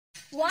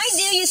Why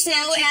do you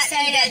Snapchat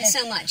in bed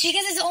so much?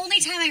 Because it's the only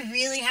time I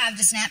really have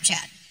to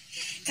Snapchat.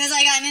 Because,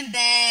 like, I'm in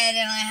bed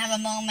and I have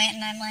a moment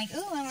and I'm like,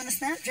 ooh, I want to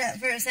Snapchat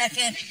for a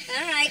second.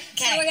 All right.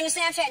 Okay. So we're going to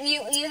Snapchat. And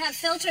you have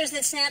filters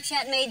that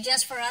Snapchat made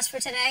just for us for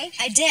today?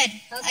 I did.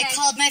 Okay. I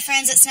called my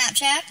friends at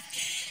Snapchat.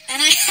 And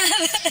I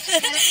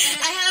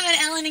have an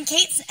Ellen and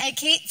Kate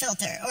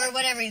filter, or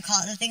whatever you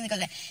call it, the thing that goes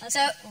there.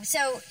 Okay.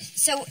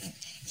 So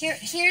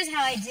here's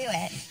how I do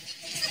it.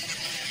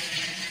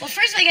 Well,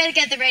 first I got to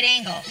get the right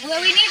angle. Well,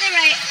 we need the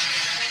right...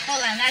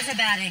 Hold on, that's a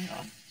bad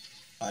angle.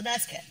 Oh,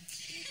 that's good.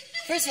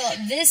 First of all,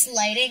 this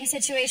lighting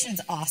situation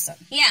is awesome.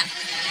 Yeah.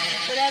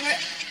 Whatever.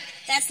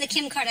 That's the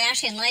Kim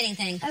Kardashian lighting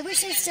thing. I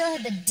wish I still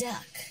had the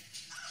duck.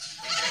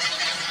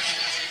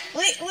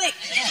 Wait.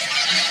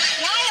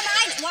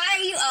 Why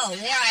are you... Oh,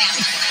 there I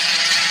am.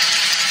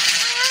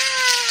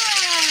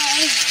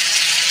 Hi.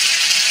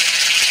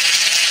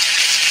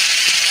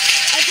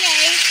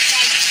 Okay.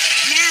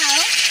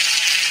 Now...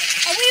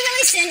 Are we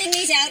really sending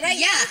these out right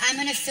now? Yeah, I'm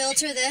going to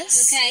filter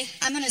this. Okay.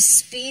 I'm going to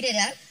speed it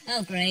up.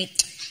 Oh,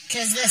 great.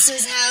 Because this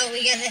is how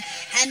we get it.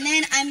 And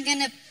then I'm going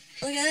to...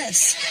 Look at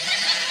this.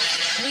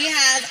 We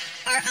have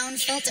our own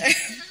filter.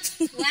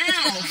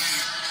 Wow.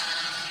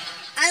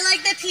 I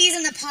like the peas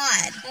in the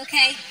pod.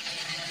 Okay.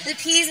 The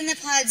peas in the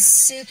pod's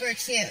super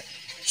cute.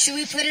 Should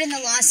we put it in the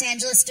Los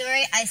Angeles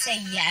story? I say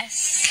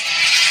yes.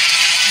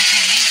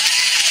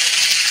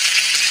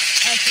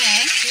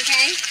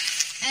 Okay.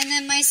 And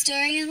then my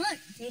story, and look.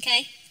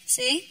 Okay.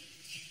 See?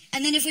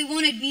 And then if we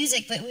wanted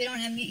music, but we don't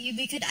have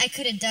I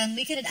could have done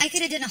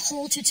a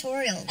whole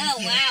tutorial. Oh,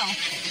 wow.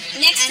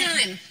 Next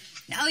time.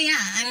 Oh yeah,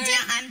 I'm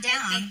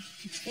down.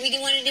 Okay. We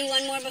want to do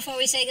one more before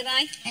we say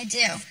goodbye? I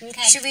do.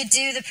 Okay. Should we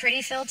do the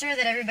pretty filter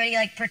that everybody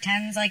like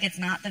pretends like it's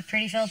not the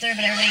pretty filter,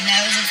 but everybody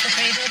knows it's the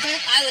pretty filter?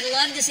 I would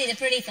love to see the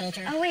pretty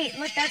filter. Oh wait,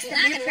 look, that's the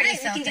black new and pretty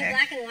white. filter. We can do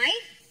black and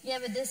white? Yeah,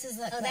 but this is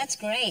Oh, that's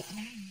great.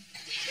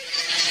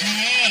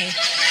 Hey.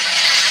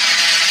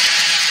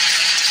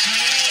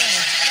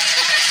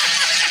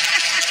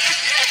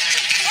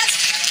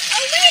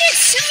 Oh wait,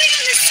 it's showing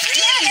on the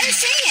screen. Yeah, they're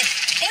seeing it.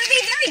 It would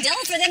be very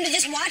dull for them to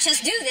just watch us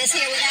do this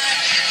here without...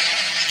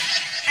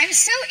 I'm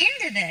so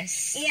into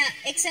this. Yeah,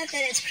 except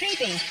that it's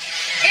creepy.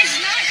 It's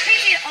not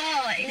creepy at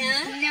all.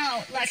 No?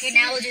 No. Okay,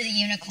 now we'll do the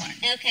unicorn.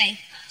 Okay.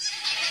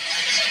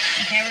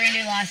 Okay, we're going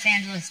to do Los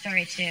Angeles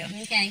story too.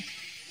 Okay.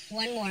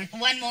 One more.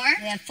 One more?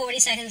 We have 40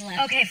 seconds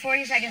left. Okay,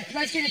 40 seconds.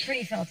 Let's do the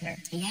pretty filter.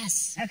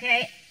 Yes.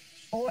 Okay.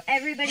 Or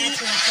everybody...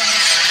 That's what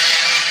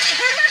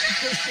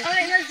it's All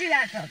right, let's do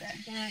that filter.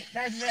 All right.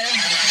 That's better.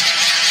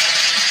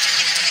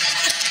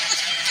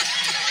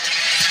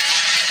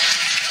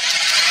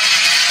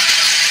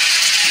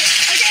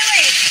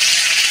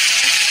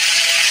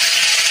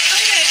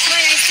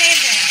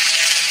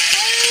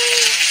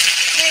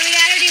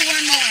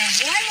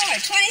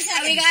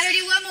 We gotta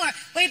do one more.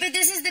 Wait, but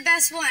this is the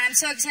best one. I'm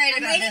so excited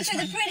about this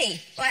one. I'm waiting for the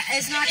pretty. Well,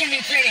 it's not gonna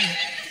be pretty.